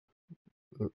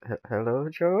Hello,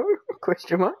 Joe?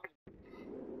 Question mark?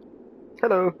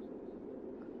 Hello.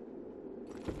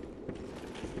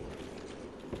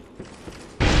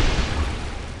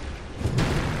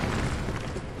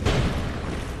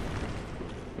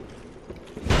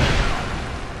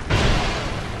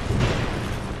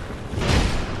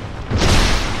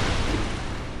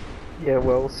 Yeah,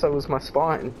 well, so was my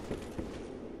spine.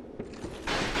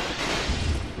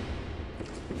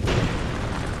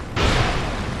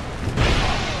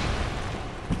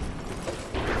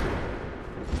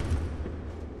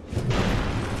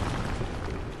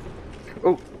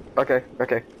 Oh, okay,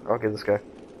 I'll give this a go.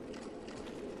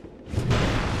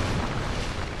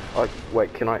 Oh,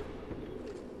 wait, can I?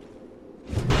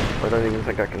 I don't even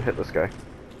think I can hit this guy.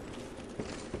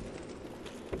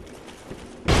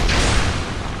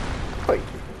 Wait.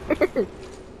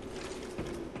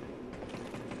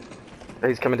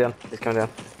 He's coming down, No,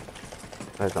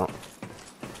 he's not.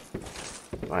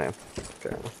 I am.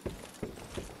 Okay.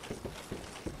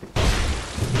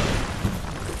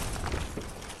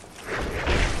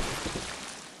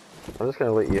 I'm just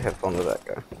gonna let you have fun with that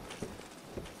guy.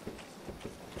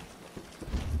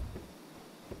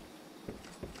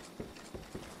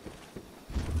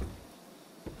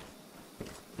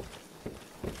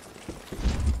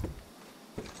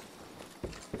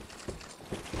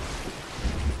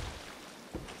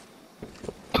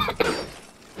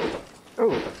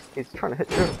 Oh, he's trying to hit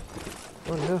Joe.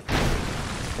 Oh no.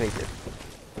 And he did.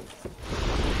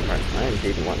 Alright, I am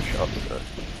beating one shot, so.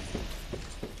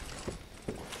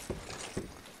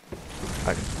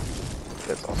 Okay.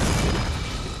 That's awesome.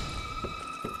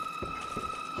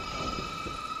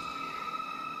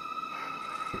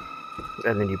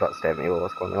 And then you butt stabbed me while I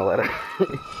was climbing the ladder.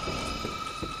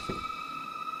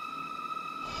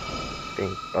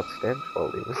 Being butt stabbed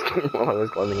while I was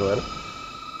climbing the ladder.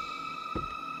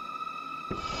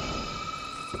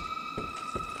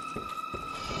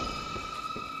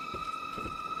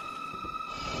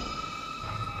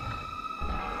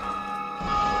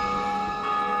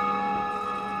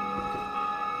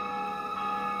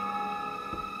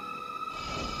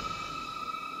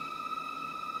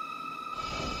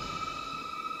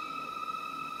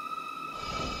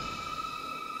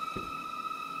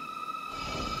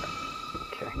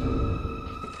 Okay.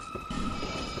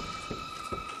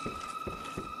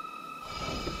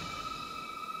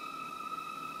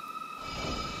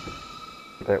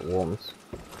 That warms.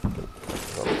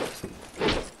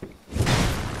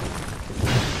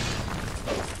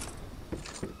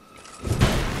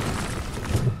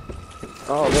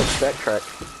 Oh, look, backtrack.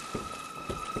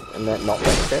 And that not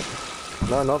backstep?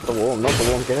 No, not the wall,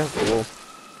 get out of the wall.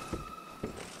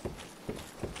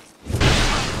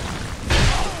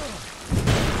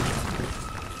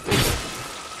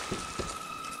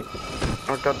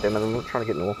 Oh, god damn it, I'm not trying to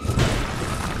get in the wall.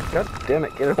 God damn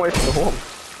it, get away from the wall.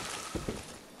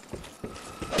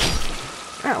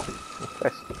 Ow.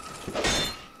 That's...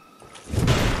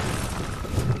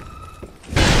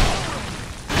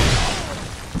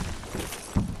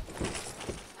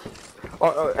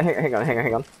 Oh,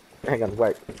 hang on,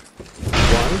 wait. 1,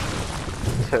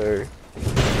 2,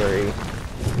 3,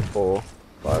 4,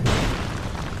 5.